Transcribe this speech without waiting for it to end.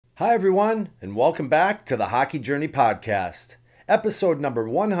Hi, everyone, and welcome back to the Hockey Journey Podcast, episode number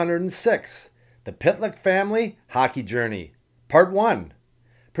 106, the Pitlick Family Hockey Journey, Part 1,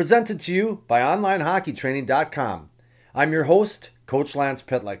 presented to you by OnlineHockeyTraining.com. I'm your host, Coach Lance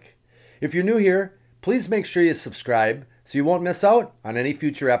Pitlick. If you're new here, please make sure you subscribe so you won't miss out on any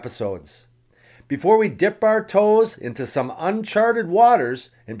future episodes. Before we dip our toes into some uncharted waters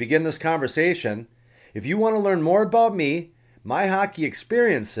and begin this conversation, if you want to learn more about me, my hockey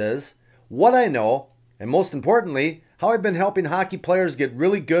experiences, what I know, and most importantly, how I've been helping hockey players get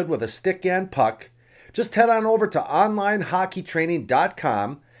really good with a stick and puck, just head on over to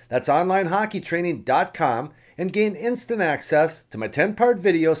OnlineHockeyTraining.com, that's OnlineHockeyTraining.com, and gain instant access to my 10-part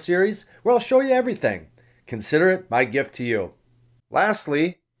video series where I'll show you everything. Consider it my gift to you.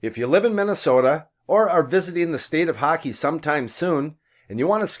 Lastly, if you live in Minnesota or are visiting the state of hockey sometime soon and you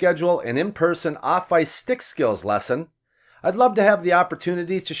want to schedule an in-person off-ice stick skills lesson, I'd love to have the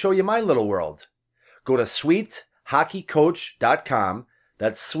opportunity to show you my little world. Go to sweethockeycoach.com,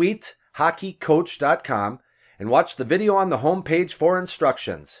 that's sweethockeycoach.com, and watch the video on the homepage for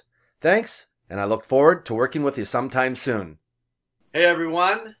instructions. Thanks, and I look forward to working with you sometime soon. Hey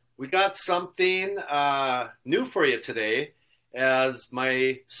everyone, we got something new for you today. As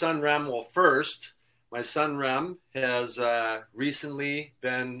my son Rem my son Rem has recently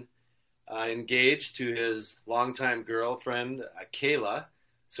been engaged to his longtime girlfriend, Kayla.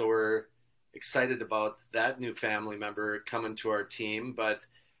 So we're excited about that new family member coming to our team. But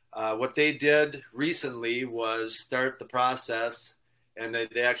what they did recently was start the process, and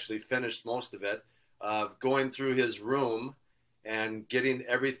they actually finished most of it, of going through his room and getting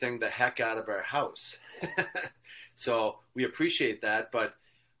everything the heck out of our house. So we appreciate that. But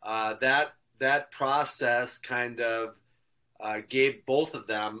that process kind of gave both of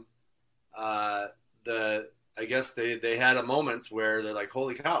them I guess they had a moment where they're like,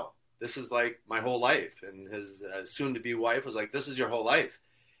 holy cow, this is like my whole life. And his soon-to-be wife was like, this is your whole life.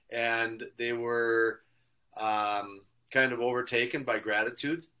 And they were kind of overtaken by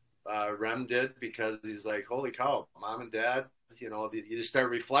gratitude. Rem did, because he's like, holy cow, mom and dad, you just start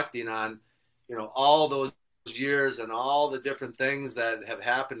reflecting on, all those years and all the different things that have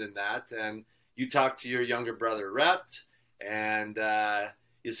happened in that. And you talked to your younger brother, Rhett, and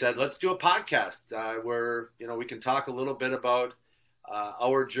you said, let's do a podcast where, we can talk a little bit about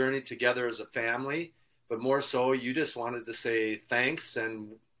our journey together as a family, but more so you just wanted to say thanks. And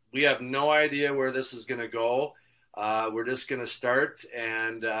we have no idea where this is going to go. We're just going to start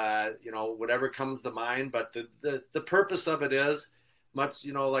and, whatever comes to mind. But the purpose of it is much,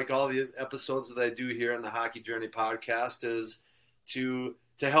 like all the episodes that I do here in the Hockey Journey podcast, is to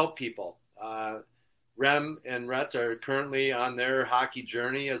help people. Rem and Rhett are currently on their hockey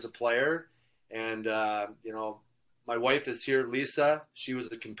journey as a player. And, my wife is here, Lisa. She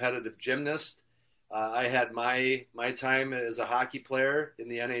was a competitive gymnast. I had my time as a hockey player in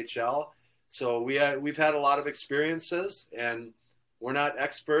the NHL. So we've had a lot of experiences, and we're not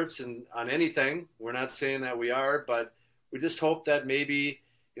experts on anything. We're not saying that we are, but we just hope that maybe,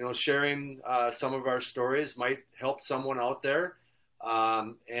 sharing some of our stories might help someone out there.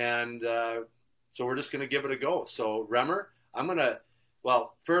 So we're just going to give it a go. So Remmer,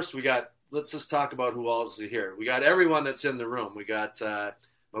 first let's just talk about who else is here. We got everyone that's in the room. We got my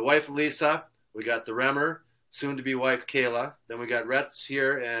wife, Lisa. We got the Remmer, soon-to-be wife, Kayla. Then we got Rhett's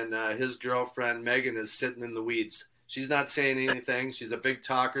here, and his girlfriend, Megan, is sitting in the weeds. She's not saying anything. She's a big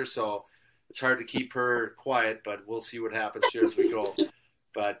talker, so it's hard to keep her quiet, but we'll see what happens here as we go.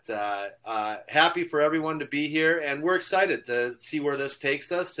 But happy for everyone to be here, and we're excited to see where this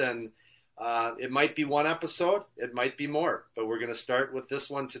takes us. And it might be one episode, it might be more, but we're going to start with this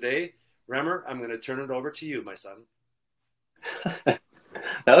one today. Remmer, I'm going to turn it over to you, my son.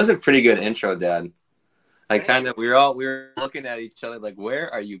 That was a pretty good intro, Dad. We were looking at each other like, where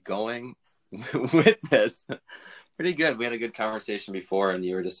are you going with this? Pretty good. We had a good conversation before, and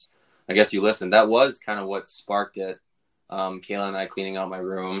you were just, I guess you listened. That was kind of what sparked it. Kayla and I cleaning out my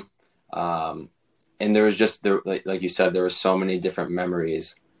room. And there was just, like you said, there were so many different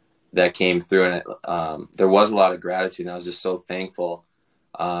memories that came through, and there was a lot of gratitude, and I was just so thankful.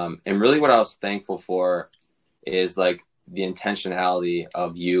 And really what I was thankful for is like the intentionality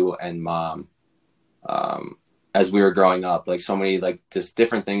of you and Mom as we were growing up. Like so many just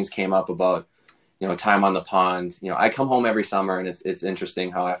different things came up about, time on the pond. I come home every summer, and it's interesting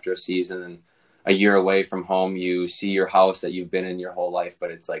how after a season and a year away from home, you see your house that you've been in your whole life,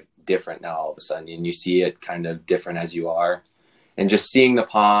 but it's like different now all of a sudden, and you see it kind of different as you are. And just seeing the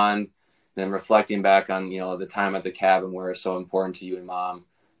pond, then reflecting back on, the time at the cabin where it's so important to you and Mom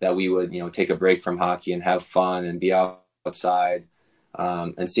that we would, take a break from hockey and have fun and be outside.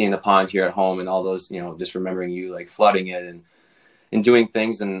 and seeing the pond here at home and all those, just remembering you like flooding it and doing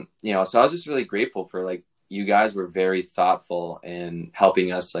things. And, so I was just really grateful for like, you guys were very thoughtful in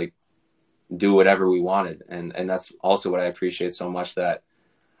helping us like do whatever we wanted. And that's also what I appreciate so much, that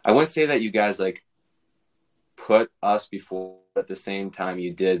I wouldn't say that you guys like put us before, at the same time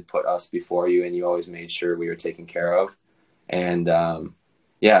you did put us before you, and you always made sure we were taken care of. And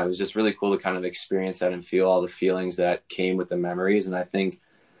it was just really cool to kind of experience that and feel all the feelings that came with the memories. And I think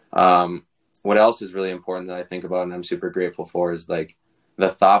what else is really important that I think about and I'm super grateful for is like the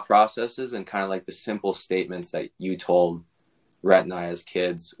thought processes and kind of like the simple statements that you told Rhett and I as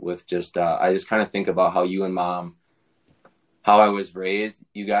kids, with just I just kind of think about how you and Mom, how I was raised.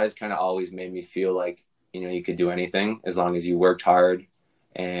 You guys kind of always made me feel like, you could do anything as long as you worked hard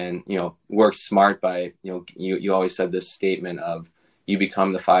and, worked smart by, you always said this statement of, you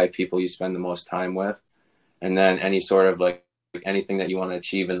become the 5 people you spend the most time with. And then any sort of like anything that you want to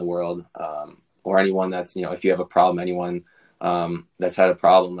achieve in the world, or anyone that's, if you have a problem, anyone that's had a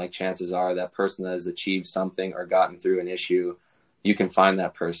problem, like chances are that person that has achieved something or gotten through an issue, you can find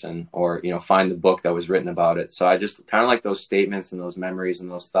that person, or, find the book that was written about it. So I just kind of like those statements and those memories and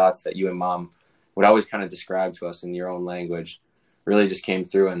those thoughts that you and Mom would always kind of describe to us in your own language really just came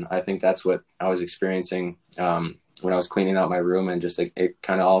through. And I think that's what I was experiencing when I was cleaning out my room, and just like it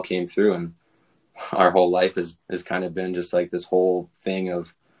kind of all came through. And our whole life has kind of been just like this whole thing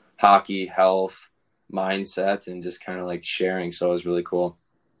of hockey, health, mindset, and just kind of like sharing. So it was really cool.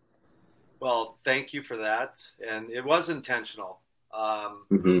 Well, thank you for that. And it was intentional.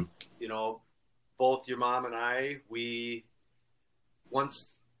 Both your mom and I,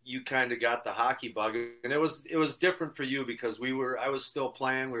 once you kind of got the hockey bug, and it was different for you because I was still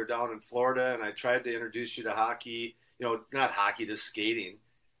playing. We were down in Florida, and I tried to introduce you to hockey, not hockey, to skating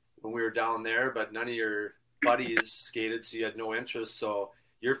when we were down there, but none of your buddies skated, so you had no interest. So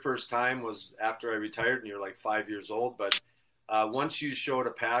your first time was after I retired, and you're like 5 years old. But once you showed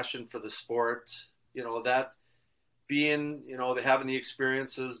a passion for the sport, that being, having the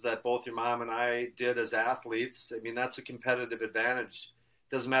experiences that both your mom and I did as athletes, I mean, that's a competitive advantage.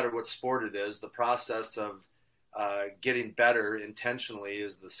 Doesn't matter what sport it is. The process of getting better intentionally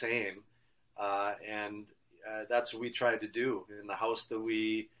is the same. And that's what we tried to do. In the house that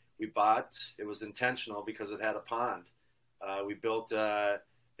we bought, it was intentional because it had a pond. We built an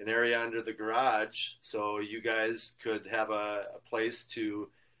area under the garage so you guys could have a place to,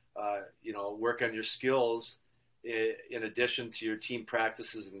 work on your skills in addition to your team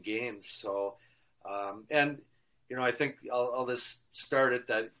practices and games. So, I think I'll just start it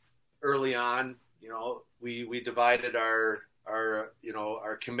that early on, we divided our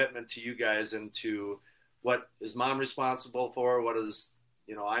commitment to you guys into what is Mom responsible for, what is,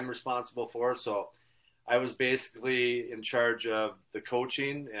 I'm responsible for. So I was basically in charge of the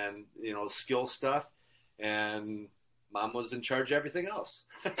coaching and, skill stuff, and Mom was in charge of everything else.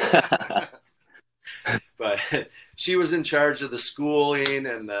 But she was in charge of the schooling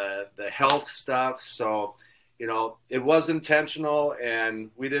and the health stuff. So, it was intentional,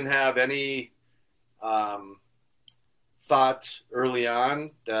 and we didn't have any thought early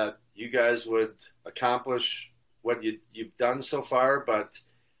on that you guys would accomplish what you've done so far. But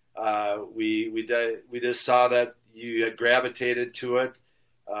we just saw that you had gravitated to it.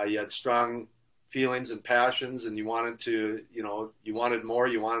 You had strong feelings and passions, and you wanted to, you wanted more,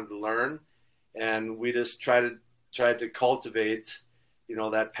 you wanted to learn. And we just tried to cultivate,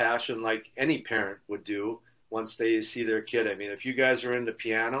 that passion like any parent would do once they see their kid. I mean, if you guys are into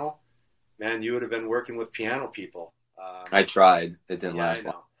piano, man, you would have been working with piano people. I tried. It didn't last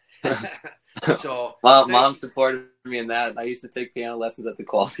long. So well, Mom supported me in that. I used to take piano lessons at the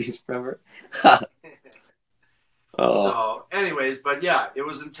Kowalskis, remember? So anyways, but yeah, it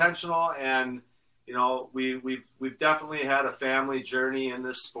was intentional. And, we've definitely had a family journey in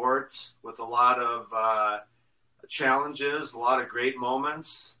this sport with a lot of challenges, a lot of great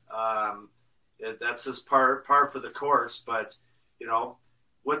moments. That's just par for the course. But,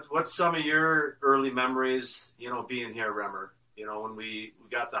 what's some of your early memories, being here, Remmer, when we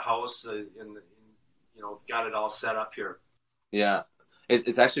got the house and got it all set up here? Yeah,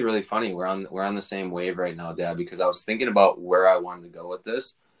 it's actually really funny. We're on the same wave right now, Dad, because I was thinking about where I wanted to go with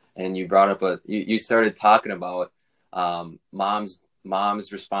this. And you brought up you started talking about mom's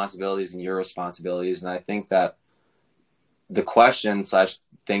responsibilities and your responsibilities. And I think that the question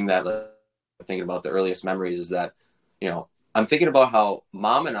 / thing that I'm thinking about the earliest memories is that, I'm thinking about how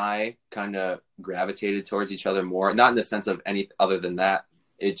Mom and I kind of gravitated towards each other more, not in the sense of any other than that.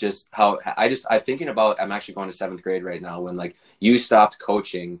 It just how I'm thinking about, I'm actually going to 7th grade right now, when like you stopped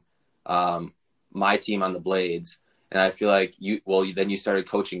coaching my team on the Blades. And I feel like then you started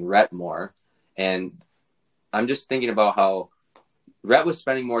coaching Rhett more. And I'm just thinking about how Rhett was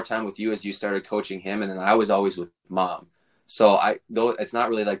spending more time with you as you started coaching him. And then I was always with Mom. So though it's not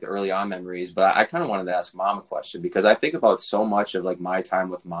really like the early on memories, but I kind of wanted to ask Mom a question, because I think about so much of like my time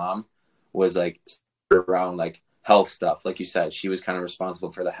with Mom was like around like health stuff. Like you said, she was kind of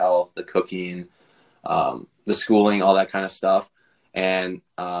responsible for the health, the cooking, the schooling, all that kind of stuff. And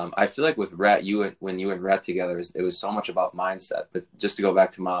I feel like with Rhett, when you and Rhett together, it was so much about mindset. But just to go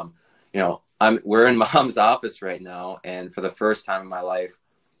back to Mom, we're in Mom's office right now. And for the first time in my life,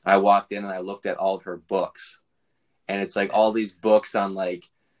 I walked in and I looked at all of her books. And it's like all these books on like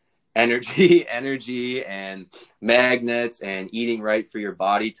energy and magnets and eating right for your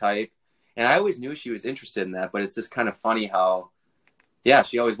body type. And I always knew she was interested in that, but it's just kind of funny how, yeah,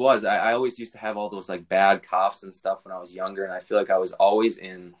 she always was. I always used to have all those like bad coughs and stuff when I was younger. And I feel like I was always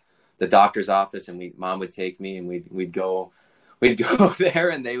in the doctor's office, and Mom would take me and we'd go there,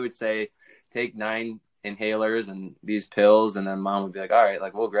 and they would say, take 9 inhalers and these pills. And then Mom would be like, all right,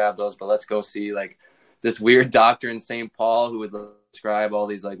 like we'll grab those, but let's go see like this weird doctor in St. Paul who would prescribe all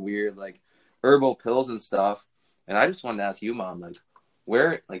these like weird like herbal pills and stuff. And I just wanted to ask you, Mom, like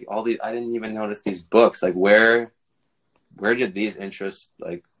where like all these, I didn't even notice these books, like where did these interests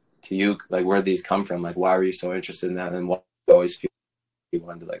like to you, like where did these come from? Like why were you so interested in that, and what you always feel you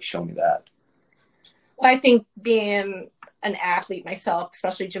wanted to like show me that? Well, I think being an athlete myself,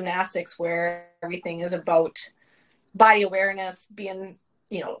 especially gymnastics, where everything is about body awareness, being,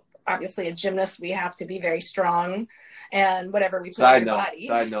 obviously a gymnast, we have to be very strong, and whatever we put in our body.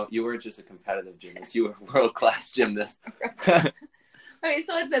 Side note, you weren't just a competitive gymnast, you were a world-class gymnast. I mean,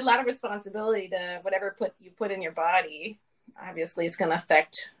 so it's a lot of responsibility to whatever you put in your body. Obviously, it's going to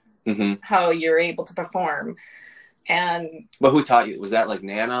affect how you're able to perform. But who taught you? Was that like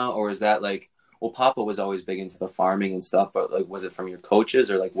Nana, or is that like, well, Papa was always big into the farming and stuff, but like, was it from your coaches,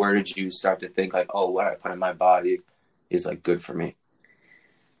 or like, where did you start to think like, oh, what I put in my body is like good for me?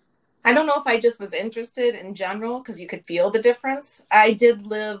 I don't know if I just was interested in general, because you could feel the difference. I did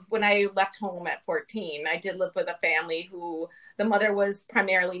live, when I left home at 14, I did live with a family who the mother was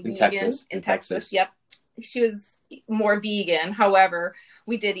primarily vegan. In Texas. Yep. She was more vegan. However,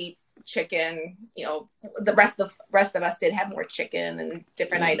 we did eat chicken. The rest of us did have more chicken and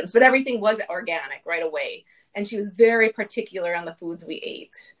different items, but everything was organic right away. And she was very particular on the foods we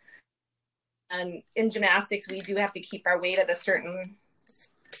ate. And in gymnastics, we do have to keep our weight at a certain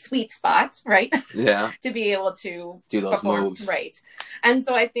sweet spot, right? Yeah. To be able to do those perform. Moves. Right. And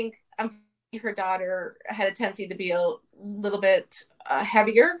so I think her daughter had a tendency to be a little bit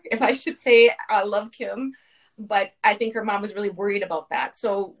heavier, if I should say. I love Kim, but I think her mom was really worried about that.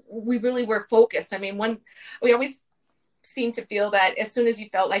 So we really were focused. I mean, we always seemed to feel that as soon as you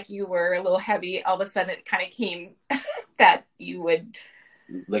felt like you were a little heavy, all of a sudden it kind of came that you would,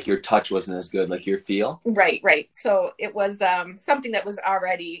 like your touch wasn't as good, like your feel. Right. So it was something that was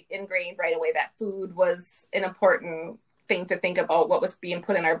already ingrained right away, that food was an important thing to think about, what was being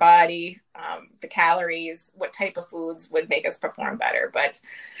put in our body, the calories, what type of foods would make us perform better. But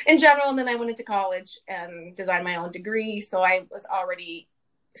in general, and then I went into college and designed my own degree. So I was already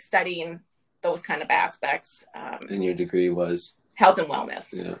studying those kind of aspects. And your degree was? Health and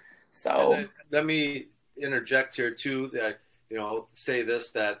wellness. Yeah. So let me interject here too, that say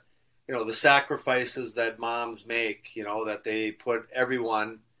this, that, the sacrifices that moms make, that they put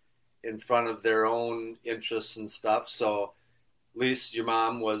everyone in front of their own interests and stuff. So at least your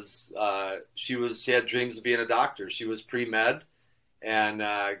mom was, she had dreams of being a doctor. She was pre-med and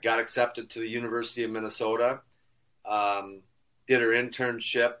got accepted to the University of Minnesota. Did her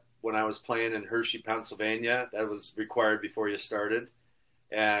internship when I was playing in Hershey, Pennsylvania. That was required before you started.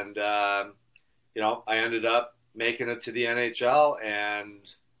 And, I ended up making it to the NHL,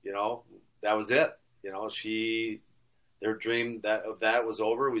 and that was it. Their dream of that was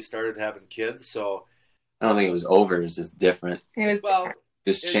over. We started having kids, so I don't think it was over. It was just different. It was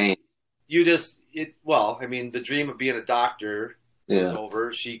just changed. The dream of being a doctor was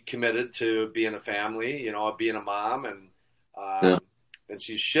over. She committed to being a family, being a mom, and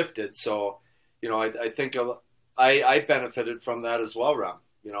she shifted. So, I think I benefited from that as well, Ram.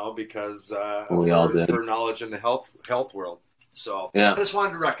 Because we all did. For knowledge in the health world. So I just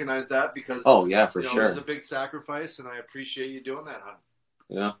wanted to recognize that, because sure. It was a big sacrifice, and I appreciate you doing that, hon.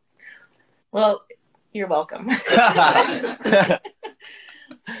 Yeah. Well, you're welcome. It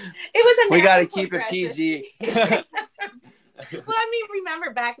was we got to keep it PG. Well,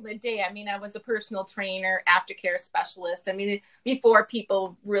 remember back in the day, I was a personal trainer, aftercare specialist. Before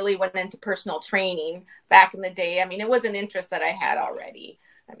people really went into personal training back in the day, it was an interest that I had already.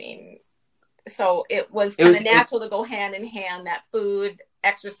 So it was kind of natural to go hand in hand, that food,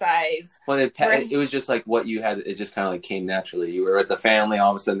 exercise. Well, it was just like what you had. It just kind of like came naturally. You were with the family,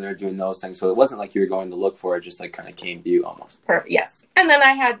 all of a sudden they're doing those things. So it wasn't like you were going to look for it. Just like kind of came to you almost. Perfect. Yes. And then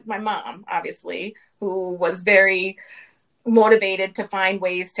I had my mom, obviously, who was very motivated to find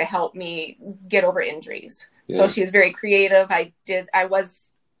ways to help me get over injuries. Yeah. So she was very creative. I was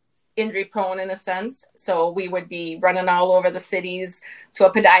injury prone in a sense. So we would be running all over the cities to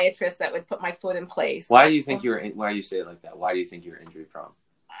a podiatrist that would put my foot in place. Why do you think why do you say it like that? Why do you think you're injury prone?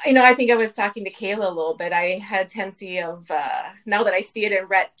 I think I was talking to Kayla a little bit. I had a tendency of, now that I see it in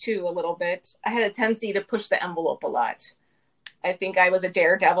Rhett too a little bit, I had a tendency to push the envelope a lot. I think I was a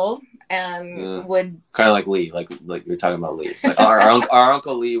daredevil and would kind of like Lee, like you're talking about Lee. Like our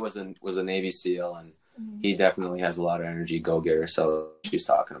uncle Lee was a Navy SEAL, and he definitely has a lot of energy, go-getter. So she's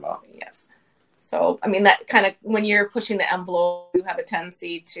talking about. Yes. So, I mean, that kind of, when you're pushing the envelope, you have a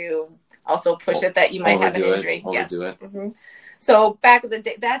tendency to also push it that you might have an injury. Overdo it. Mm-hmm. So back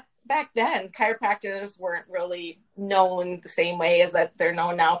then, chiropractors weren't really known the same way as that they're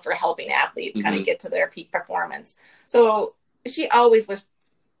known now for helping athletes kind of get to their peak performance. So she always was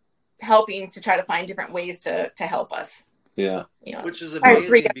helping to try to find different ways to help us. Yeah. Which is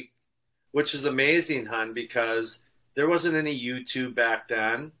amazing. Which is amazing, hon, because there wasn't any YouTube back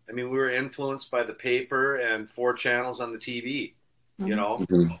then. I mean, we were influenced by the paper and 4 channels on the TV,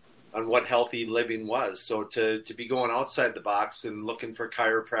 on what healthy living was. So to be going outside the box and looking for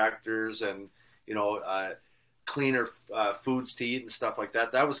chiropractors and, cleaner foods to eat and stuff like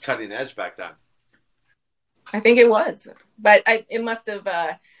that, that was cutting edge back then. I think it was, but it must have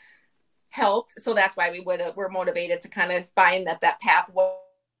helped. So that's why we're motivated to kind of find that path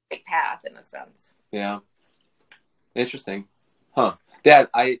in a sense. Yeah. Interesting. Huh. Dad,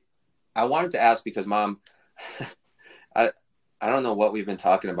 I wanted to ask because Mom, I don't know what we've been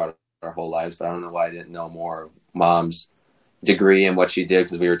talking about our whole lives, but I don't know why I didn't know more of Mom's degree and what she did,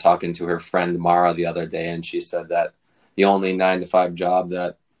 because we were talking to her friend Mara the other day, and she said that the only 9-to-5 job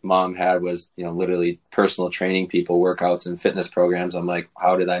that Mom had was, literally personal training people, workouts and fitness programs. I'm like,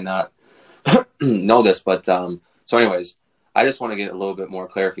 how did I not know this? But so anyways, I just want to get a little bit more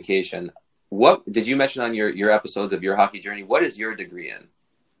clarification. What did you mention on your episodes of your hockey journey? What is your degree in?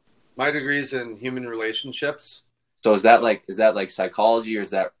 My degree is in human relationships. So is that like psychology, or is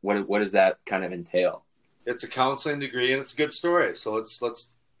that what does that kind of entail? It's a counseling degree, and it's a good story. So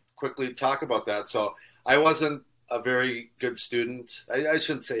let's quickly talk about that. So I wasn't a very good student. I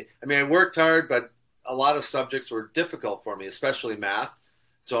shouldn't say. I mean, I worked hard, but a lot of subjects were difficult for me, especially math.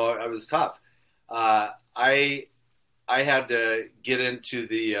 So I was tough. I had to get into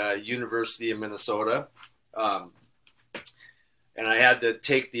the University of Minnesota, and I had to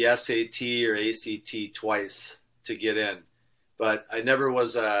take the SAT or ACT twice to get in. But I never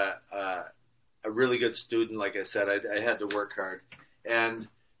was a really good student. Like I said, I had to work hard. And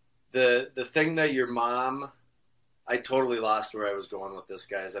the thing that your mom, I totally lost where I was going with this,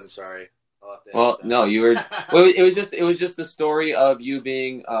 guys. I'm sorry. Well, no, you were. Well, it was just the story of you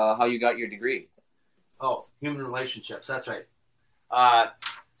being how you got your degree. Oh, human relationships. That's right.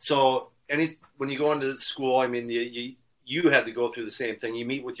 So when you go into school, I mean, you had to go through the same thing. You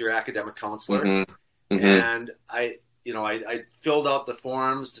meet with your academic counselor, and I filled out the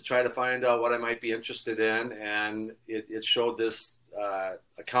forms to try to find out what I might be interested in, and it showed this a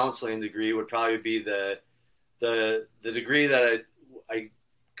counseling degree would probably be the degree that I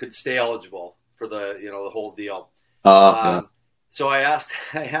could stay eligible for the whole deal. So I asked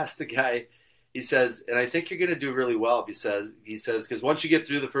the guy. He says, and I think you're going to do really well. He says, because once you get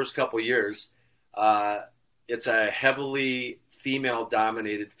through the first couple of years, it's a heavily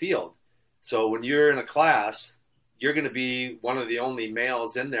female-dominated field. So when you're in a class, you're going to be one of the only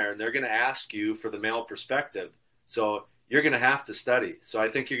males in there, and they're going to ask you for the male perspective. So you're going to have to study. So I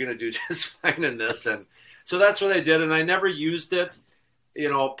think you're going to do just fine in this. And so that's what I did. And I never used it,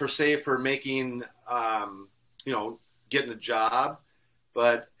 per se for making, getting a job.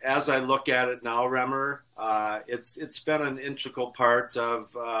 But as I look at it now, Remmer, it's been an integral part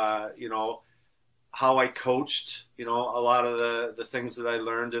of, how I coached, a lot of the things that I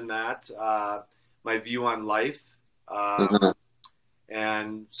learned in that, my view on life.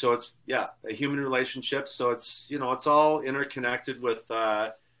 And so it's, a human relationship. So it's, it's all interconnected with,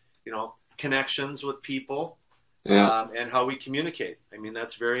 connections with people and how we communicate. I mean,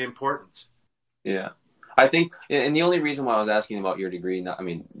 that's very important. Yeah. I think, and the only reason why I was asking about your degree,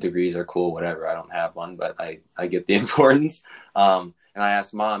 degrees are cool, whatever. I don't have one, but I get the importance. And I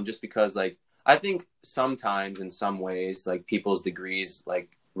asked Mom just because, I think sometimes in some ways, people's degrees,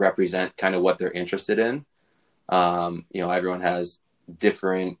 represent kind of what they're interested in. Everyone has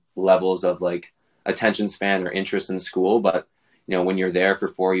different levels of like attention span or interest in school, but you know, when you're there for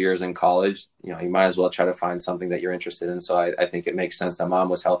 4 years in college, you know, you might as well try to find something that you're interested in. So I think it makes sense that mom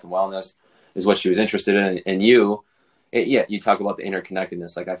was health and wellness is what she was interested in. And you, yeah, you talk about the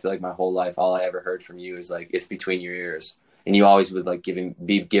interconnectedness. Like, I feel like my whole life, all I ever heard from you is like, it's between your ears. And you always would like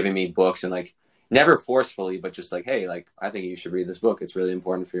be giving me books, and like never forcefully, but just like, hey, like, I think you should read this book. It's really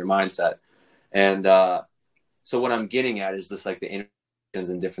important for your mindset. And so what I'm getting at is just like the interactions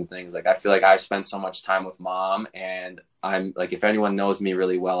and different things. Like, I feel like I spend so much time with mom, and I'm like, if anyone knows me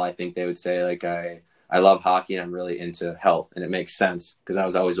really well, I think they would say like, I love hockey and I'm really into health. And it makes sense because I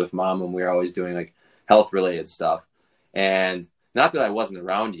was always with mom and we were always doing like health related stuff. And not that I wasn't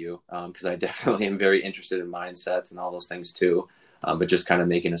around you, because I definitely am very interested in mindsets and all those things too, but just kind of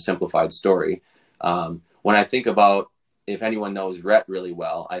making a simplified story. When I think about if anyone knows Rhett really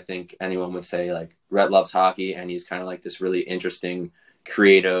well, I think anyone would say like Rhett loves hockey and he's kind of like this really interesting,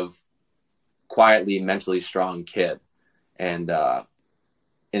 creative, quietly mentally strong kid. And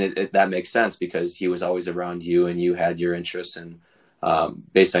that makes sense because he was always around you and you had your interests and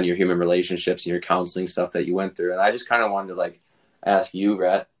based on your human relationships and your counseling stuff that you went through. And I just kind of wanted to like ask you,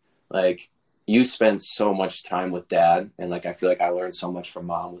 Rhett, like you spent so much time with dad, and like I feel like I learned so much from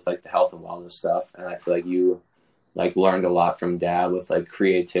mom with like the health and wellness stuff, and I feel like you like learned a lot from dad with like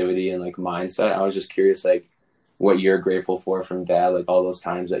creativity and like mindset. I was just curious like what you're grateful for from dad, like all those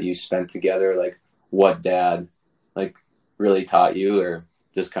times that you spent together, like what dad like really taught you, or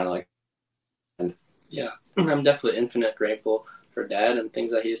just kind of like. Yeah, I'm definitely infinite grateful for dad, and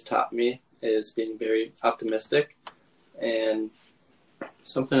things that he has taught me is being very optimistic and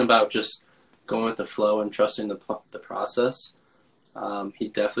something about just going with the flow and trusting the process. He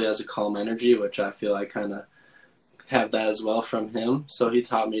definitely has a calm energy, which I feel I kind of have that as well from him. So he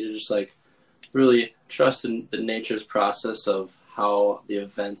taught me to just like really trust in the nature's process of how the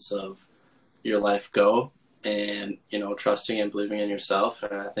events of your life go, and, you know, trusting and believing in yourself.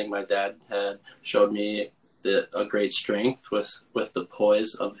 And I think my dad had showed me a great strength with the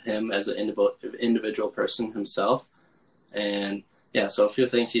poise of him as an individual person himself. And yeah, so a few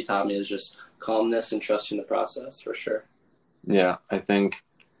things he taught me is just calmness and trusting the process for sure. Yeah, I think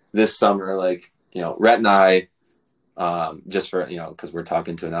this summer, like, you know, Rhett and I, just for, you know, because we're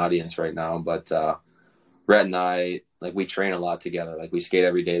talking to an audience right now, but Rhett and I, like, we train a lot together. Like, we skate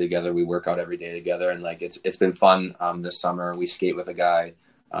every day together. We work out every day together. And like, it's been fun. This summer we skate with a guy,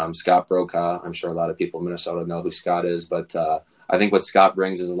 Scott Brokaw. I'm sure a lot of people in Minnesota know who Scott is, but I think what Scott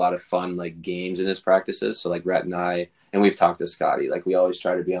brings is a lot of fun, like, games in his practices. So like Rhett and I, and we've talked to Scotty, like we always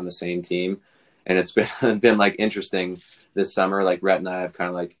try to be on the same team. And it's been like interesting this summer. Like Rhett and I have kind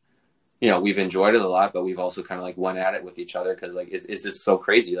of like, you know, we've enjoyed it a lot, but we've also kind of like went at it with each other. Cause like, it's just so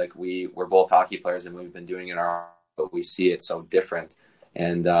crazy. Like we're both hockey players and we've been doing it but we see it so different.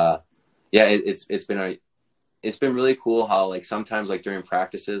 And yeah, it's been really cool how like sometimes like during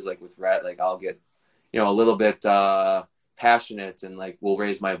practices, like with Rhett, like I'll get, you know, a little bit passionate and like we'll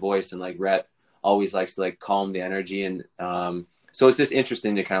raise my voice, and like Rhett always likes to like calm the energy. And so it's just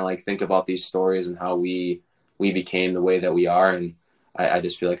interesting to kind of like think about these stories and how we became the way that we are. And I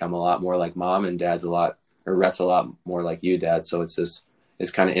just feel like I'm a lot more like mom, and Rhett's a lot more like you, Dad. So it's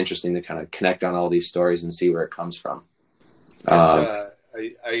kind of interesting to kind of connect on all these stories and see where it comes from. I'll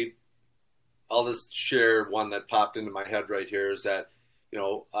just share one that popped into my head right here is that, you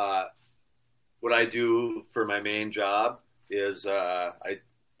know, what I do for my main job is I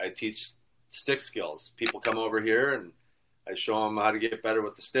teach stick skills. People come over here and I show them how to get better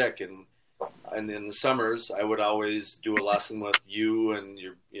with the stick. And in the summers, I would always do a lesson with you and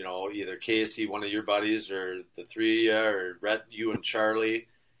your, you know, either Casey, one of your buddies, or the three of you, or Rhett, you and Charlie.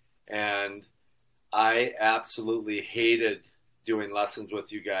 And I absolutely hated doing lessons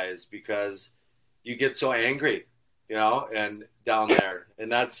with you guys because you get so angry, you know, and down there. And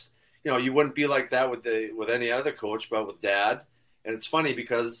that's, you know, you wouldn't be like that with any other coach, but with Dad. And it's funny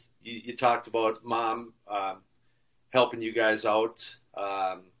because you talked about Mom helping you guys out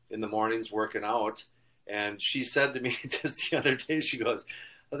in the mornings working out. And she said to me just the other day, she goes,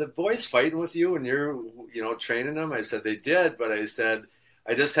 "Are the boys fighting with you and you're, you know, training them?" I said, "They did." But I said,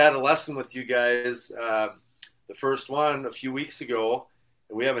 "I just had a lesson with you guys, the first one a few weeks ago.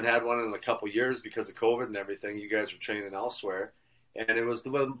 And we haven't had one in a couple years because of COVID and everything. You guys were training elsewhere. And it was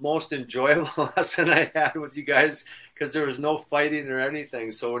the most enjoyable lesson I had with you guys because there was no fighting or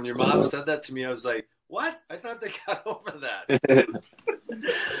anything. So when your mom said that to me, I was like, what? I thought they got over that."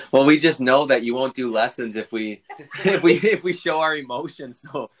 Well, we just know that you won't do lessons if we show our emotions.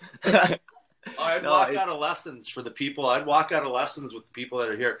 So I'd walk out of lessons for the people. I'd walk out of lessons with the people that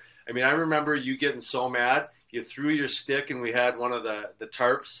are here. I mean, I remember you getting so mad. you threw your stick, and we had one of the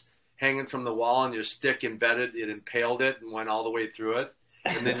tarps hanging from the wall, and your stick embedded, it impaled it and went all the way through it.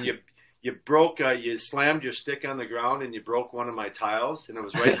 And then you slammed your stick on the ground and you broke one of my tiles, and it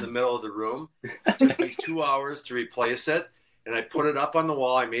was right in the middle of the room. It took me 2 hours to replace it. And I put it up on the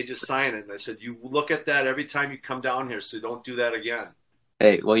wall. I made you sign it. And I said, you look at that every time you come down here, so don't do that again.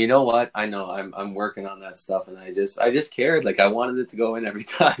 Hey, well, you know what? I know I'm working on that stuff, and I just cared. Like, I wanted it to go in every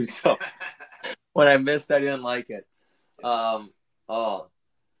time. So when I missed, I didn't like it.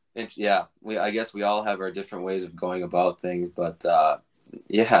 Yeah, I guess we all have our different ways of going about things, but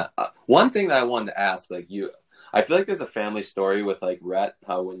yeah. One thing that I wanted to ask, like, I feel like there's a family story with like Rhett,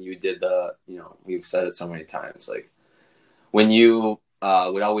 how when you did we've said it so many times, like when you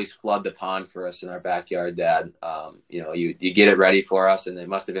would always flood the pond for us in our backyard, Dad. You get it ready for us, and it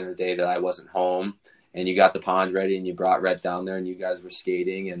must have been the day that I wasn't home, and you got the pond ready, and you brought Rhett down there, and you guys were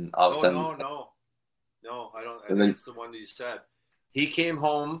skating, and all of a sudden, no, I don't. I think it's the one that you said. He came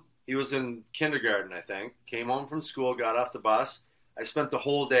home. He was in kindergarten, I think. Came home from school, got off the bus. I spent the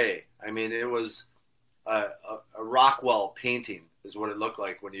whole day. I mean, it was a Rockwell painting is what it looked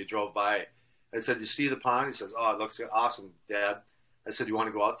like when you drove by. I said, "You see the pond?" He says, "Oh, it looks awesome, Dad." I said, "You want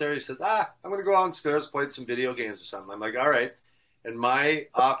to go out there?" He says, "I'm going to go downstairs, play some video games or something." I'm like, "All right." And my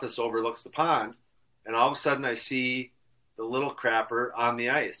office overlooks the pond, and all of a sudden I see the little crapper on the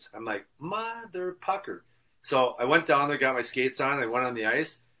ice. I'm like, mother pucker. So I went down there, got my skates on, and I went on the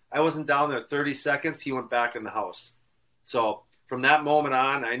ice. I wasn't down there 30 seconds. He went back in the house. So from that moment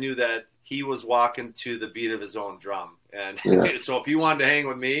on, I knew that he was walking to the beat of his own drum. And so if he wanted to hang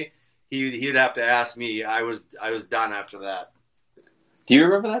with me, he'd have to ask me. I was done after that. Do you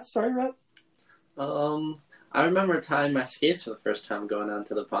remember that story, Rhett? I remember tying my skates for the first time going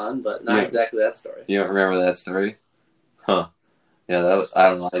onto the pond, but not exactly that story. You don't remember that story? Huh. Yeah, that was, I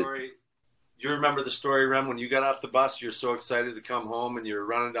don't know. Story. You remember the story, Rem, when you got off the bus, you're so excited to come home, and you were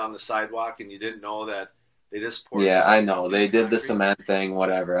running down the sidewalk, and you didn't know that they just poured. Yeah, I know. They did the cement thing,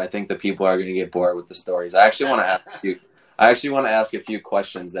 whatever. I think the people are going to get bored with the stories. I actually want to ask a few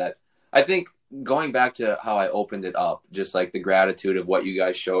questions that I think, going back to how I opened it up, just like the gratitude of what you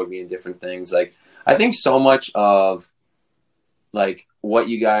guys showed me and different things. Like, I think so much of like what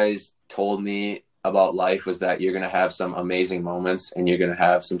you guys told me about life was that you're going to have some amazing moments and you're going to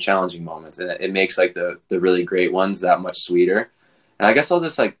have some challenging moments. And it makes like the really great ones that much sweeter. And I guess I'll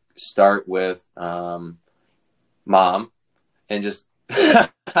just like start with Mom, and just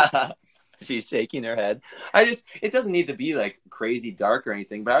she's shaking her head. It doesn't need to be like crazy dark or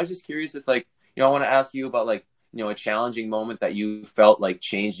anything, but I was just curious if like, I want to ask you about like, a challenging moment that you felt like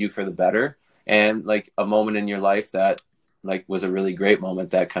changed you for the better, and like a moment in your life that like was a really great moment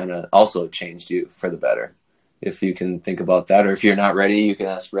that kind of also changed you for the better. If you can think about that, or if you're not ready, you can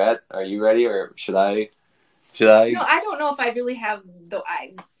ask Rhett. Are you ready, or should I? No, I don't know if I really have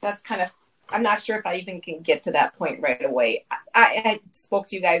I'm not sure if I even can get to that point right away. I spoke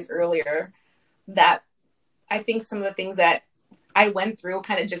to you guys earlier that I think some of the things that I went through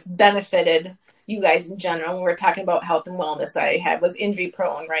kind of just benefited you guys in general. When we were talking about health and wellness, I was injury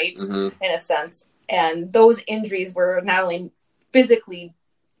prone, right? Mm-hmm. In a sense. And those injuries were not only physically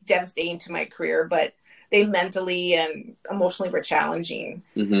devastating to my career, but they mentally and emotionally were challenging.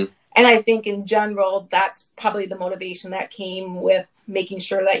 Mm-hmm. And I think in general, that's probably the motivation that came with making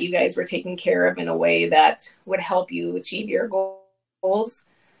sure that you guys were taken care of in a way that would help you achieve your goals.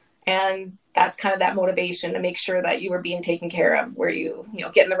 And that's kind of that motivation to make sure that you were being taken care of. Were you,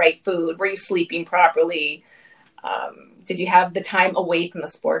 getting the right food? Were you sleeping properly? Did you have the time away from the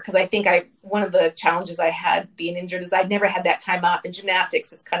sport? Because I think one of the challenges I had being injured is I never had that time off. In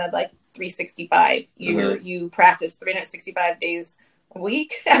gymnastics, it's kind of like 365. You practice 365 days a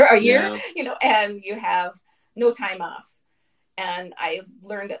week or a year, and you have no time off. And I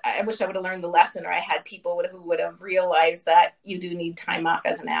wish I would have learned the lesson, or I had people who would have realized that you do need time off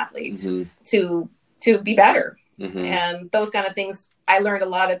as an athlete to be better. Mm-hmm. And those kind of things, I learned a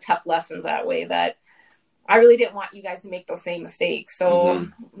lot of tough lessons that way, that I really didn't want you guys to make those same mistakes. So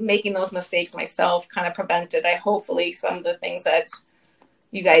making those mistakes myself kind of prevented, hopefully, some of the things that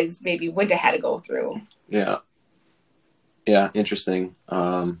you guys maybe wouldn't have had to go through. Yeah. Yeah. Interesting.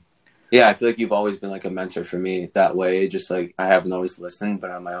 Yeah, I feel like you've always been like a mentor for me that way. Just like I haven't always listened, but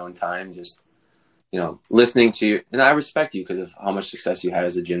on my own time, just, listening to you. And I respect you because of how much success you had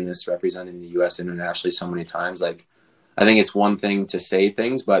as a gymnast representing the U.S. internationally so many times. Like, I think it's one thing to say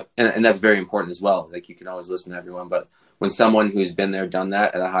things, but, and that's very important as well. Like, you can always listen to everyone, but when someone who's been there, done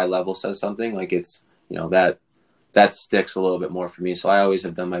that at a high level says something, like it's, that sticks a little bit more for me. So I always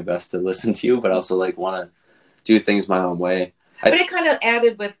have done my best to listen to you, but also like want to do things my own way. But it kind of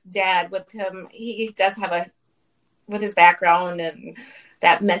added with Dad, with him. He does have with his background and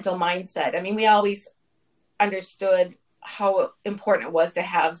that mental mindset. I mean, we always understood how important it was to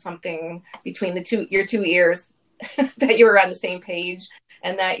have something between your two ears that you were on the same page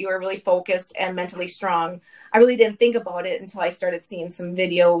and that you were really focused and mentally strong. I really didn't think about it until I started seeing some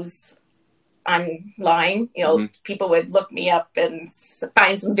videos online. You know, people would look me up and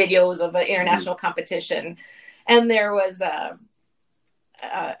find some videos of an international competition. And there was a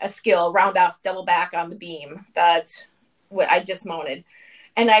skill, round off, double back on the beam that I dismounted.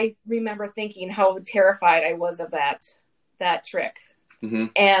 And I remember thinking how terrified I was of that trick.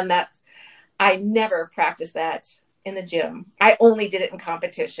 And that I never practiced that in the gym. I only did it in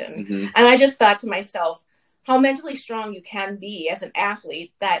competition. And I just thought to myself, how mentally strong you can be as an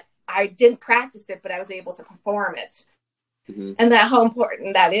athlete, that I didn't practice it, but I was able to perform it. And that how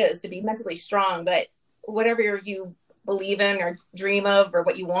important that is to be mentally strong, that whatever you believe in or dream of or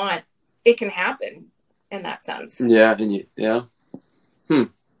what you want, it can happen in that sense. Yeah. And yeah.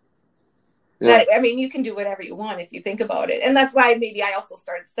 That, I mean, you can do whatever you want if you think about it. And that's why maybe I also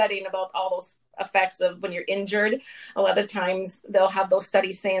started studying about all those effects of when you're injured. A lot of times they'll have those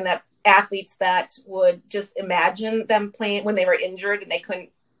studies saying that athletes that would just imagine them playing when they were injured and they couldn't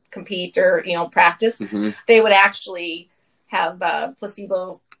compete or, you know, practice, they would actually have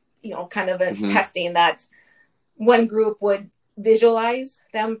placebo, you know, kind of a testing that one group would visualize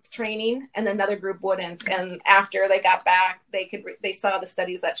them training and another group wouldn't. And after they got back, they saw the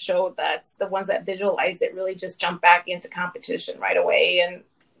studies that showed that the ones that visualized it really just jumped back into competition right away. And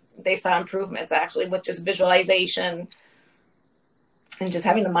they saw improvements actually with just visualization and just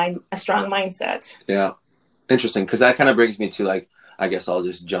having a strong mindset. Yeah. Interesting. Cause that kind of brings me to, like, I guess I'll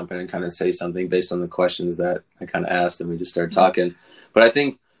just jump in and kind of say something based on the questions that I kind of asked and we just started talking. But I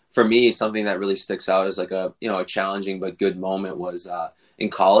think for me, something that really sticks out as like a challenging but good moment was in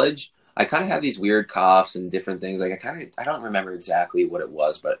college. I kind of had these weird coughs and different things. Like I don't remember exactly what it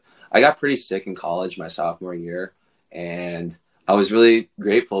was, but I got pretty sick in college my sophomore year, and I was really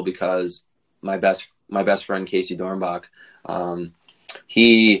grateful because my best friend Casey Dornbach,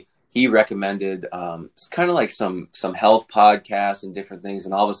 he recommended it's kind of like some health podcasts and different things,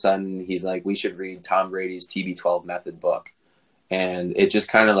 and all of a sudden he's like, we should read Tom Brady's TB12 method book. And it just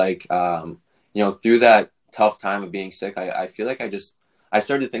kind of like, through that tough time of being sick, I feel like I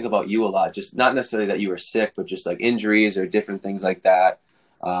started to think about you a lot, just not necessarily that you were sick, but just like injuries or different things like that.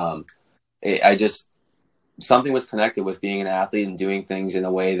 Something was connected with being an athlete and doing things in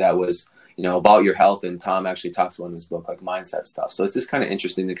a way that was, about your health. And Tom actually talks about in his book, like mindset stuff. So it's just kind of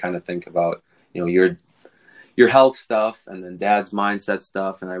interesting to kind of think about, your health stuff and then Dad's mindset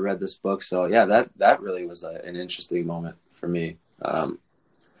stuff. And I read this book. So yeah, that really was an interesting moment for me.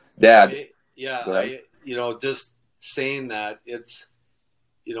 Dad. Just saying that it's,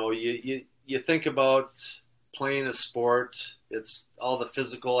 you think about playing a sport, it's all the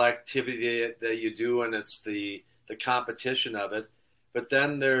physical activity that you do, and it's the competition of it. But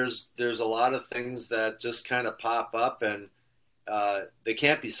then there's a lot of things that just kind of pop up and they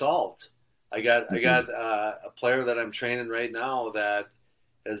can't be solved. I got a player that I'm training right now that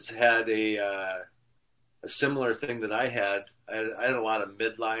has had a similar thing that I had. I had a lot of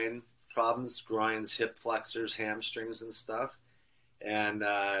midline problems, groins, hip flexors, hamstrings, and stuff. And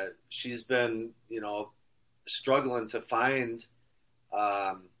she's been, struggling to find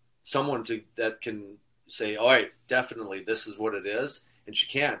someone that can say, all right, definitely this is what it is. And she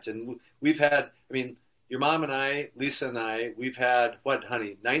can't. And we've had, your mom and I, Lisa and I, we've had,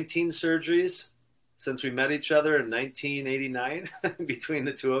 19 surgeries since we met each other in 1989 between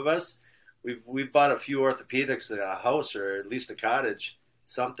the two of us. We've bought a few orthopedics at a house or at least a cottage,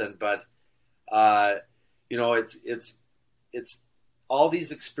 something. But, it's all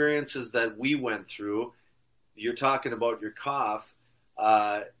these experiences that we went through. You're talking about your cough.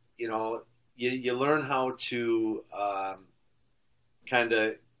 You learn how to kind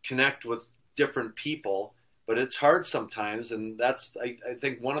of connect with different people, but it's hard sometimes. And that's, I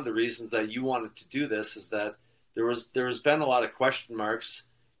think, one of the reasons that you wanted to do this is that there's been a lot of question marks,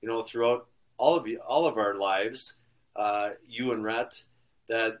 throughout all of our lives, you and Rhett,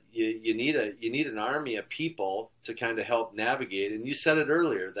 that you need an army of people to kind of help navigate. And you said it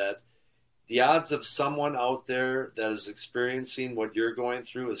earlier that the odds of someone out there that is experiencing what you're going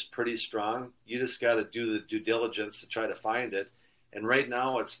through is pretty strong. You just got to do the due diligence to try to find it. And right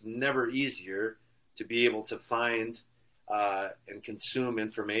now, it's never easier to be able to find and consume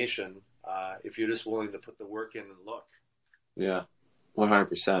information if you're just willing to put the work in and look. Yeah,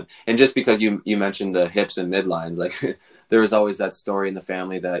 100%. And just because you mentioned the hips and midlines, like there was always that story in the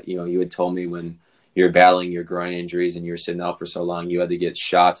family that, you had told me when you were battling your groin injuries and you were sitting out for so long, you had to get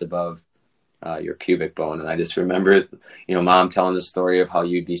shots above your pubic bone. And I just remember, Mom telling the story of how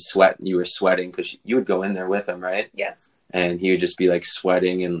you were sweating because you would go in there with him, right? Yes. And he would just be like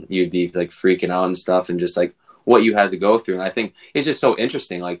sweating and you'd be like freaking out and stuff and just like what you had to go through. And I think it's just so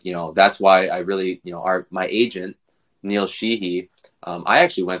interesting. Like, that's why I really, my agent, Neil Sheehy, I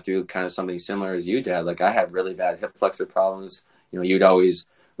actually went through kind of something similar as you did. Like I had really bad hip flexor problems. You'd always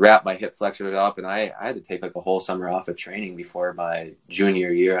wrap my hip flexors up and I had to take like a whole summer off of training before my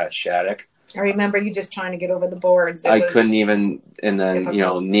junior year at Shattuck. I remember you just trying to get over the boards. I couldn't even, and then,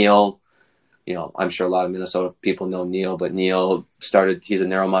 difficult. Neil, I'm sure a lot of Minnesota people know Neil, but Neil he's a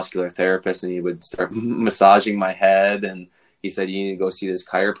neuromuscular therapist and he would start massaging my head. And he said, you need to go see this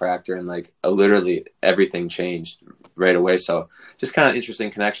chiropractor. And like literally everything changed right away. So just kind of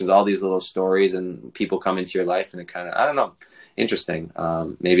interesting connections, all these little stories and people come into your life and it kind of, I don't know, interesting.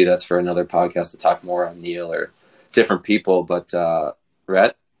 Maybe that's for another podcast to talk more on Neil or different people, but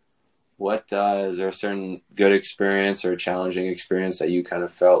Rhett, what is there a certain good experience or challenging experience that you kind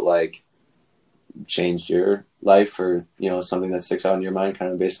of felt like changed your life or, something that sticks out in your mind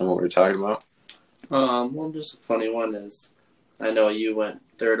kind of based on what we're talking about? Well, just a funny one is I know you went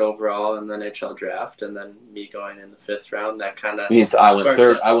 3rd overall in the NHL draft and then me going in the 5th round. That kind of I went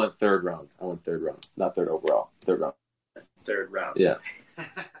 3rd round. Not 3rd overall. 3rd round. 3rd round. Yeah.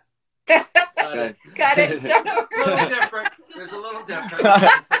 Got it. Start over. A little different. There's a little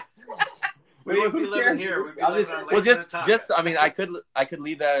different. We would be Who living cares? here. We'd be I'll living just, on well, Lake just, Minnetonka. I mean, I could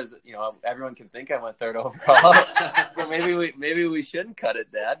leave that as, everyone can think I went 3rd overall. So maybe we shouldn't cut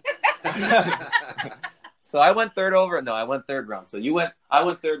it, Dad. So I went 3rd over. No, I went 3rd round. So I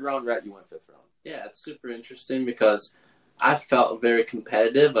went 3rd round, Rhett, you went 5th round. Yeah, it's super interesting because I felt very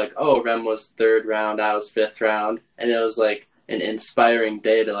competitive. Like, Rem was 3rd round, I was 5th round, and it was like an inspiring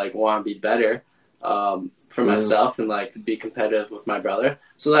day to like want to be better for myself and like be competitive with my brother.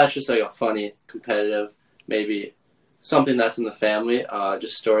 So that's just like a funny, competitive, maybe something that's in the family,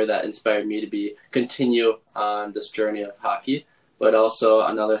 just story that inspired me to continue on this journey of hockey. But also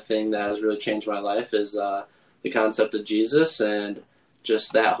another thing that has really changed my life is the concept of Jesus and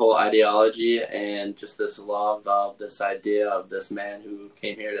just that whole ideology and just this love of this idea of this man who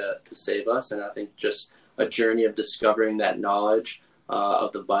came here to save us. And I think just a journey of discovering that knowledge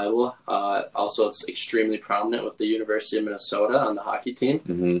of the Bible. Also, it's extremely prominent with the University of Minnesota on the hockey team.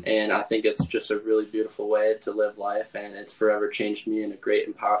 Mm-hmm. And I think it's just a really beautiful way to live life, and it's forever changed me in a great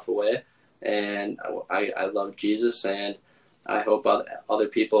and powerful way. And I love Jesus, and I hope other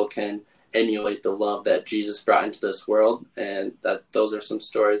people can emulate the love that Jesus brought into this world. And that those are some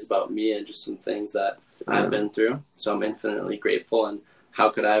stories about me and just some things that I've been through. So I'm infinitely grateful, and how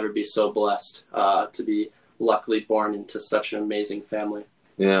could I ever be so blessed to be luckily born into such an amazing family.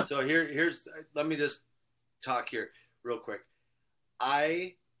 Yeah. So here's let me just talk here real quick.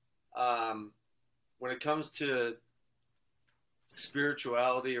 I when it comes to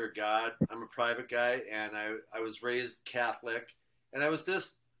spirituality or God, I'm a private guy, and I was raised Catholic, and I was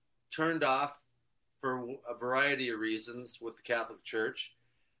just turned off for a variety of reasons with the Catholic Church.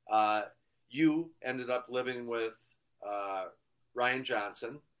 You ended up living with Ryan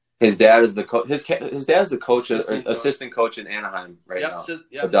Johnson. His dad is the coach. His dad's the coach, assistant coach in Anaheim right now.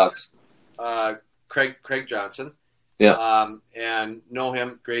 The Ducks. Craig Johnson. Yeah. And know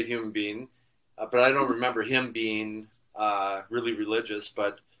him, great human being. But I don't remember him being really religious.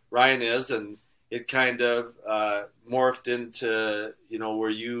 But Ryan is, and it kind of morphed into where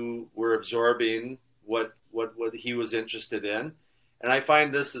you were absorbing what he was interested in. And I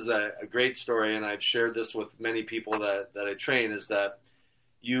find this is a great story, and I've shared this with many people that I train, is that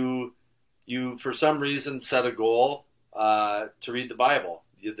you for some reason set a goal to read the Bible.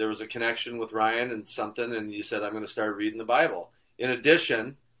 There was a connection with Ryan and something, and you said, I'm going to start reading the Bible. In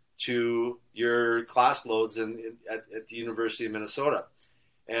addition to your class loads at the University of Minnesota.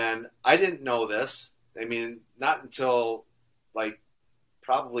 And I didn't know this. I mean, not until like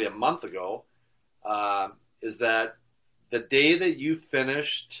probably a month ago, is that the day that you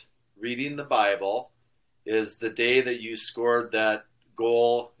finished reading the Bible is the day that you scored that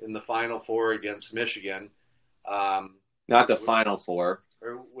goal in the Final Four against Michigan. Not the Final Four.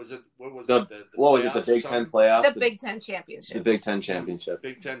 Or was it, what was it? What was it, the Big Ten playoffs? The Big Ten championship. The Big Ten championship.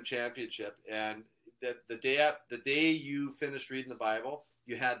 Big Ten championship. And the day you finished reading the Bible,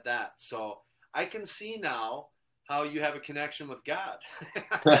 you had that. So I can see now how you have a connection with God.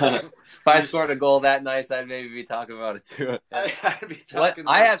 If I scored a goal that nice, I'd maybe be talking about it too. I'd be talking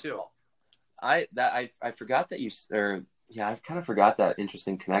about it too. I forgot that I've kind of forgot that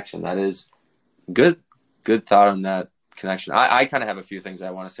interesting connection. That is good thought on that connection. I kind of have a few things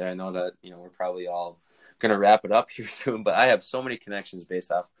I want to say. I know that we're probably all going to wrap it up here soon, but I have so many connections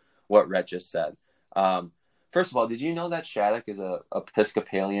based off what Rhett just said. First of all, did you know that Shattuck is a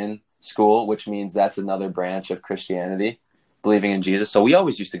Episcopalian school, which means that's another branch of Christianity, believing in Jesus? So we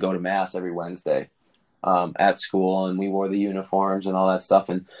always used to go to mass every Wednesday at school, and we wore the uniforms and all that stuff.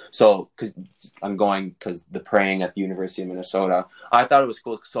 And so, because the praying at the University of Minnesota, I thought it was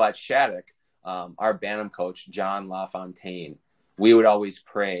cool. So at Shattuck, our Bantam coach, John LaFontaine, we would always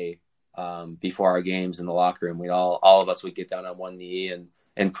pray before our games in the locker room. All of us would get down on one knee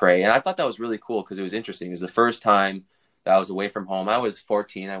and pray. And I thought that was really cool because it was interesting. It was the first time that I was away from home. I was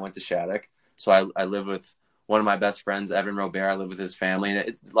 14. I went to Shattuck. So I lived with one of my best friends, Evan Robert. I lived with his family.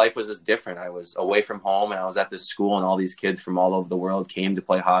 And life was just different. I was away from home, and I was at this school, and all these kids from all over the world came to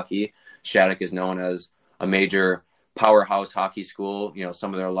play hockey. Shattuck is known as a major powerhouse hockey school. You know,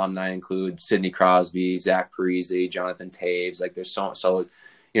 some of their alumni include Sidney Crosby, Zach Parise, Jonathan Taves. Like, there's so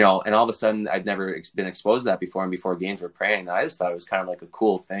you know, and all of a sudden I'd never been exposed to that before. And before games, we're praying. And I just thought it was kind of like a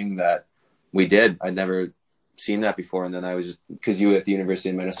cool thing that we did. I'd never seen that before. And then I was just, because you at the University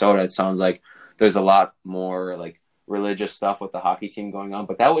of Minnesota, it sounds like there's a lot more like religious stuff with the hockey team going on.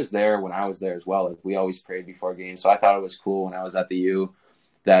 But that was there when I was there as well. Like, we always prayed before games. So I thought it was cool when I was at the U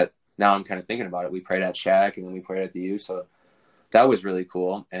that now I'm kind of thinking about it. We prayed at Shattuck, and then we prayed at the U. So that was really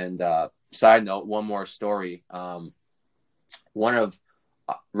cool. And side note, one more story. One of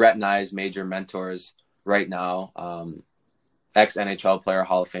Rhett and I's major mentors right now, ex-NHL player,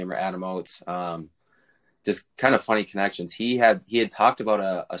 Hall of Famer Adam Oates. Just kind of funny connections. He had talked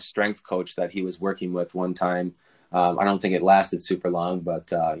about a strength coach that he was working with one time. I don't think it lasted super long,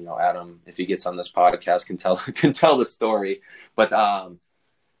 but you know, Adam, if he gets on this podcast, can tell the story. But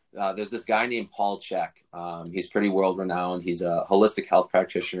there's this guy named Paul Check. He's pretty world renowned. He's a holistic health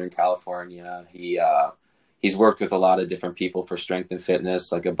practitioner in California. He's worked with a lot of different people for strength and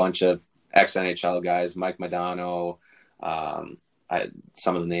fitness, like a bunch of ex-NHL guys, Mike Modano.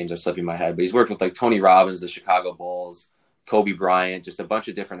 Some of the names are slipping my head, but he's worked with like Tony Robbins, the Chicago Bulls, Kobe Bryant, just a bunch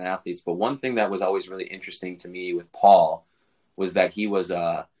of different athletes. But one thing that was always really interesting to me with Paul was that he was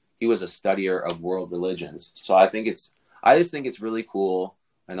a studier of world religions. So I just think it's really cool.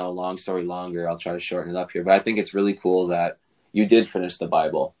 I know, long story longer, I'll try to shorten it up here, but I think it's really cool that you did finish the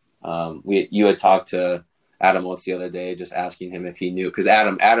Bible. You had talked to Adam Oates the other day, just asking him if he knew, because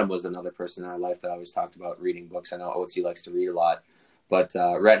Adam was another person in our life that I always talked about reading books. I know Oatesy likes to read a lot, but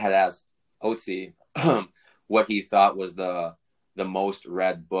Rhett had asked Oatesy what he thought was the most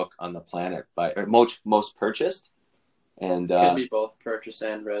read book on the planet or most purchased, and could be both purchased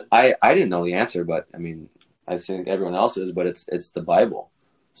and read. I didn't know the answer, but I mean, I think everyone else is, but it's the Bible.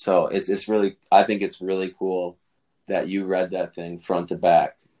 So it's really, I think it's really cool that you read that thing front to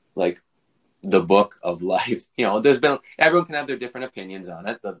back, like the book of life. You know, everyone can have their different opinions on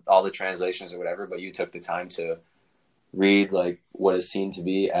it, all the translations or whatever, but you took the time to read like what is seen to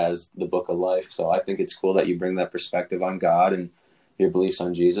be as the book of life. So I think it's cool that you bring that perspective on God and your beliefs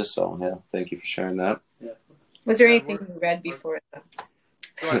on Jesus. So yeah, thank you for sharing that. Yeah. Was there anything you read before that?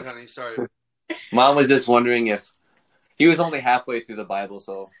 Go ahead, honey. Sorry. Mom was just wondering if he was only halfway through the Bible,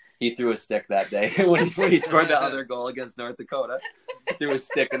 so he threw a stick that day when he scored that other goal against North Dakota. He threw a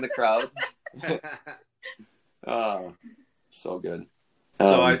stick in the crowd. Oh, so good.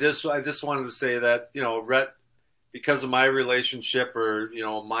 So I just wanted to say that, you know, Rhett, because of my relationship or, you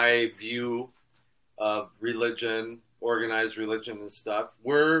know, my view of religion, organized religion and stuff,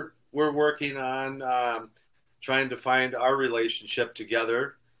 we're working on trying to find our relationship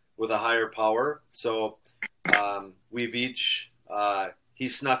together with a higher power. So we've each he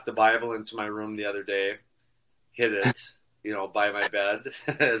snuck the Bible into my room the other day, hid it, you know, by my bed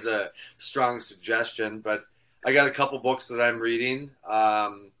as a strong suggestion. But I got a couple books that I'm reading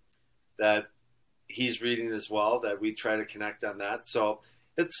that he's reading as well, that we try to connect on that. So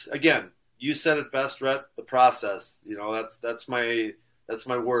it's, again, you said it best, Rhett, the process. You know, that's my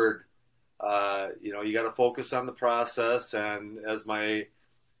word. You know, you got to focus on the process. And as my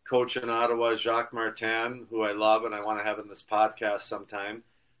coach in Ottawa, Jacques Martin, who I love and I want to have in this podcast sometime,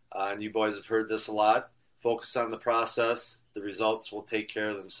 and you boys have heard this a lot, focus on the process. The results will take care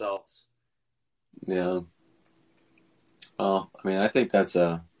of themselves. Yeah. Well, I mean, I think that's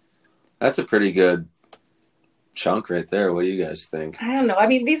a pretty good chunk right there. What do you guys think? I don't know. I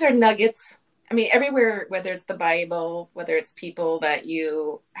mean, these are nuggets. I mean, everywhere, whether it's the Bible, whether it's people that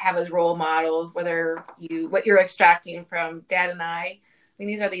you have as role models, what you're extracting from Dad and I mean,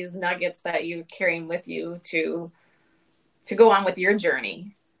 these are these nuggets that you're carrying with you to go on with your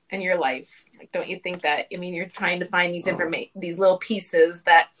journey and your life. Like, don't you think that? I mean, you're trying to find these these little pieces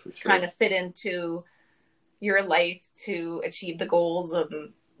that kind of fit into your life to achieve the goals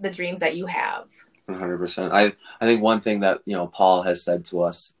and the dreams that you have. 100%. I think one thing that, you know, Paul has said to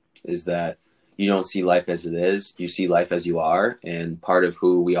us is that you don't see life as it is. You see life as you are. And part of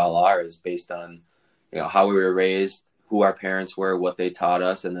who we all are is based on, how we were raised, who our parents were, what they taught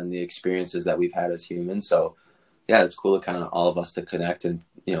us, and then the experiences that we've had as humans. So yeah, it's cool to kind of all of us to connect and,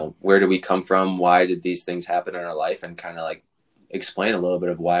 where do we come from? Why did these things happen in our life? And kind of like explain a little bit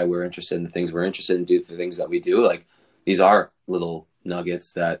of why we're interested in the things we're interested in, do the things that we do. Like these are little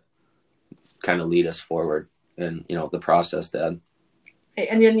nuggets that kind of lead us forward in, the process, Dad.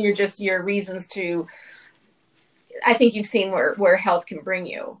 And then your reasons to, I think you've seen where health can bring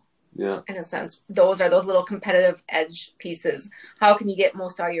you. Yeah. In a sense, those are those little competitive edge pieces. How can you get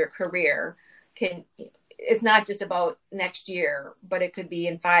most out of your career? It's not just about next year, but it could be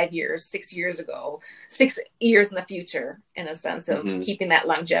in 5 years, 6 years ago, 6 years in the future, in a sense of keeping that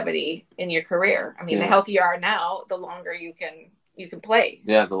longevity in your career. I mean, the healthier you are now, the longer you can play.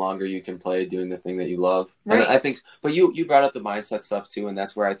 Yeah, the longer you can play doing the thing that you love. Right. And I think, but you brought up the mindset stuff too, and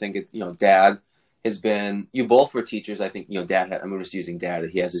that's where I think it's, Dad has been, you both were teachers. I think, Dad I'm just using Dad.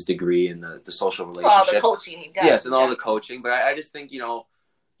 He has his degree in the social relationships. All the coaching he does. Yes, and all the coaching. But I just think,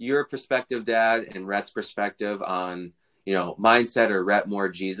 your perspective, Dad, and Rhett's perspective on, mindset, or Rhett more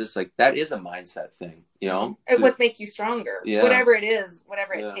Jesus, like that is a mindset thing, It's what makes you stronger. Yeah. Whatever it is,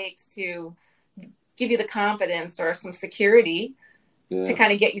 whatever it takes to give you the confidence or some security to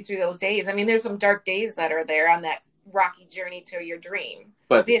kind of get you through those days. I mean, there's some dark days that are there on that rocky journey to your dream.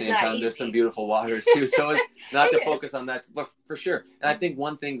 But at the same time, there's some beautiful waters too. So it's not to focus on that, but for sure. And I think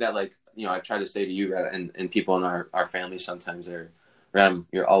one thing that I try to say to you, Rhett, and people in our family sometimes are, Rem,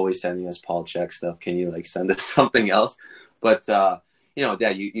 you're always sending us Paul check stuff. Can you send us something else? But, Dad,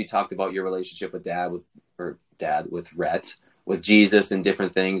 you talked about your relationship with Dad with Rhett, with Jesus and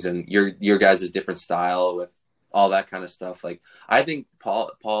different things, and your guys' different style with all that kind of stuff. Like, I think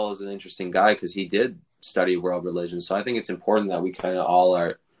Paul is an interesting guy because he did study world religion. So I think it's important that we kind of all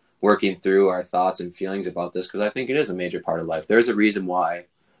are working through our thoughts and feelings about this, because I think it is a major part of life. There's a reason why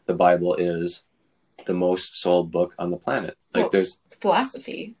the Bible is the most sold book on the planet. There's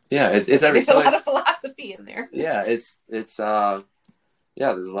philosophy. Yeah, it's there's a lot of philosophy in there. Yeah, it's there's a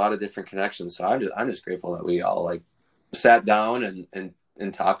lot of different connections. So I'm just grateful that we all sat down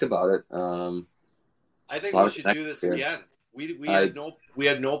and talked about it. I think we should do this again. We had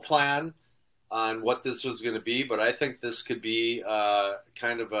no plan on what this was going to be, but I think this could be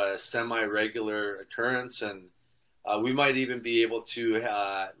kind of a semi-regular occurrence, and we might even be able to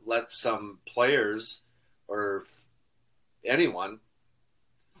let some players or anyone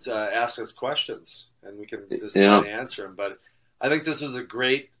ask us questions, and we can just try to answer them. But I think this was a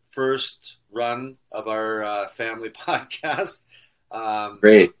great first run of our family podcast.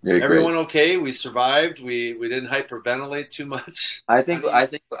 Great. Everyone great. Okay? We survived. We didn't hyperventilate too much. I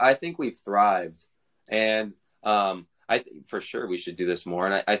think we thrived, and for sure we should do this more.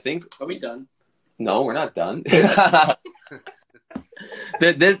 And I think, are we done? No, we're not done.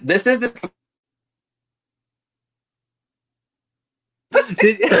 This is this.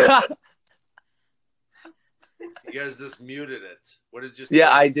 You guys just muted it. What did you say?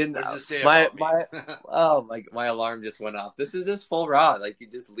 Yeah, I didn't. What did you say my alarm just went off. This is just full raw. You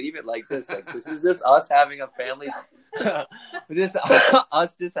just leave it like this. This is just us having a family.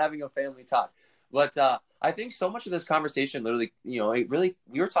 Us just having a family talk. But I think so much of this conversation literally, we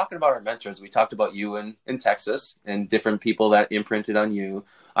were talking about our mentors. We talked about you in Texas and different people that imprinted on you.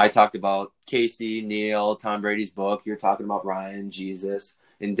 I talked about Casey, Neil, Tom Brady's book. You're talking about Ryan, Jesus,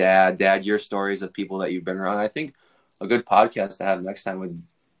 and Dad, your stories of people that you've been around. I think a good podcast to have next time would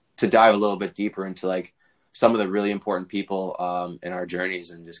to dive a little bit deeper into some of the really important people in our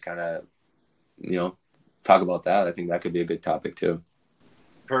journeys, and just kind of, talk about that. I think that could be a good topic too.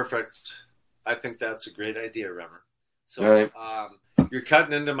 Perfect. I think that's a great idea, Remmer. So right. You're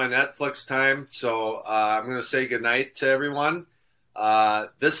cutting into my Netflix time, so I'm going to say goodnight to everyone.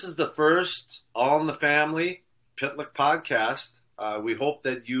 This is the first All in the Family Pitlick podcast. We hope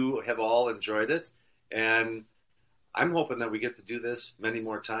that you have all enjoyed it, and I'm hoping that we get to do this many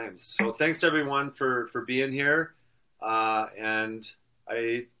more times. So thanks, everyone, for being here, and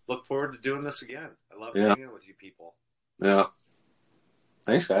I look forward to doing this again. I love hanging out with you people. Yeah.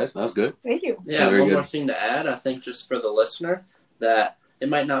 Thanks, guys. That was good. Thank you. Yeah, one more thing to add. I think just for the listener, that it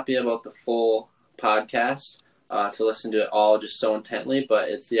might not be about the full podcast to listen to it all just so intently, but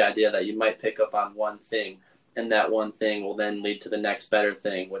it's the idea that you might pick up on one thing, and that one thing will then lead to the next better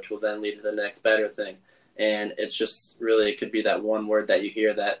thing, which will then lead to the next better thing. And it's just really, it could be that one word that you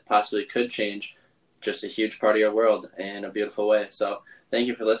hear that possibly could change just a huge part of your world in a beautiful way. So thank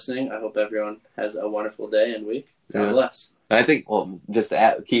you for listening. I hope everyone has a wonderful day and week. God bless. And I think, well, just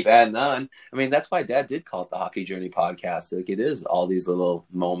to keep adding on, I mean, that's why Dad did call it the Hockey Journey podcast. Like, it is all these little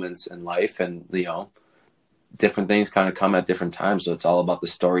moments in life, and, you know, different things kind of come at different times. So it's all about the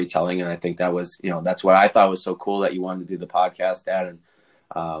storytelling. And I think that was, you know, that's what I thought was so cool that you wanted to do the podcast, Dad.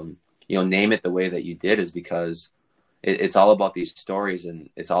 And, you know, name it the way that you did is because it's all about these stories and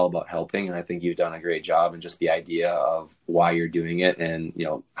it's all about helping. And I think you've done a great job, and just the idea of why you're doing it, and, you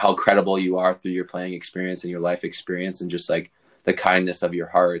know, how credible you are through your playing experience and your life experience, and just like the kindness of your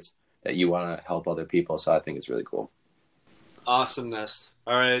heart that you want to help other people. So I think it's really cool. Awesomeness.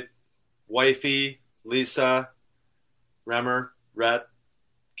 All right. Wifey, Lisa, Remmer, Rhett,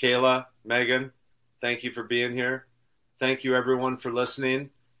 Kayla, Megan, thank you for being here. Thank you, everyone, for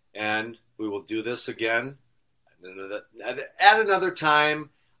listening. And we will do this again at another time.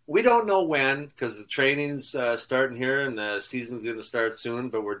 We don't know when, because the training's starting here and the season's going to start soon,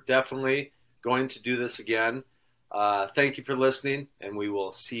 but we're definitely going to do this again. Thank you for listening, and we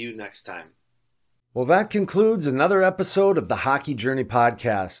will see you next time. Well, that concludes another episode of the Hockey Journey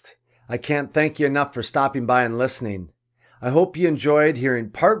podcast. I can't thank you enough for stopping by and listening. I hope you enjoyed hearing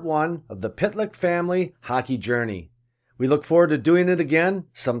part 1 of the Pitlick family hockey journey. We look forward to doing it again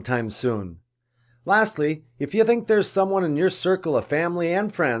sometime soon. Lastly, if you think there's someone in your circle of family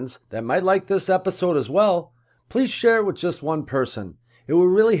and friends that might like this episode as well, please share it with just one person. It will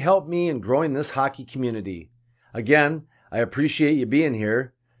really help me in growing this hockey community. Again, I appreciate you being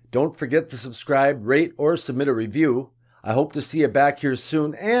here. Don't forget to subscribe, rate, or submit a review. I hope to see you back here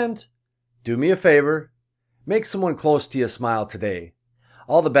soon, and do me a favor, make someone close to you smile today.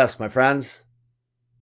 All the best, my friends.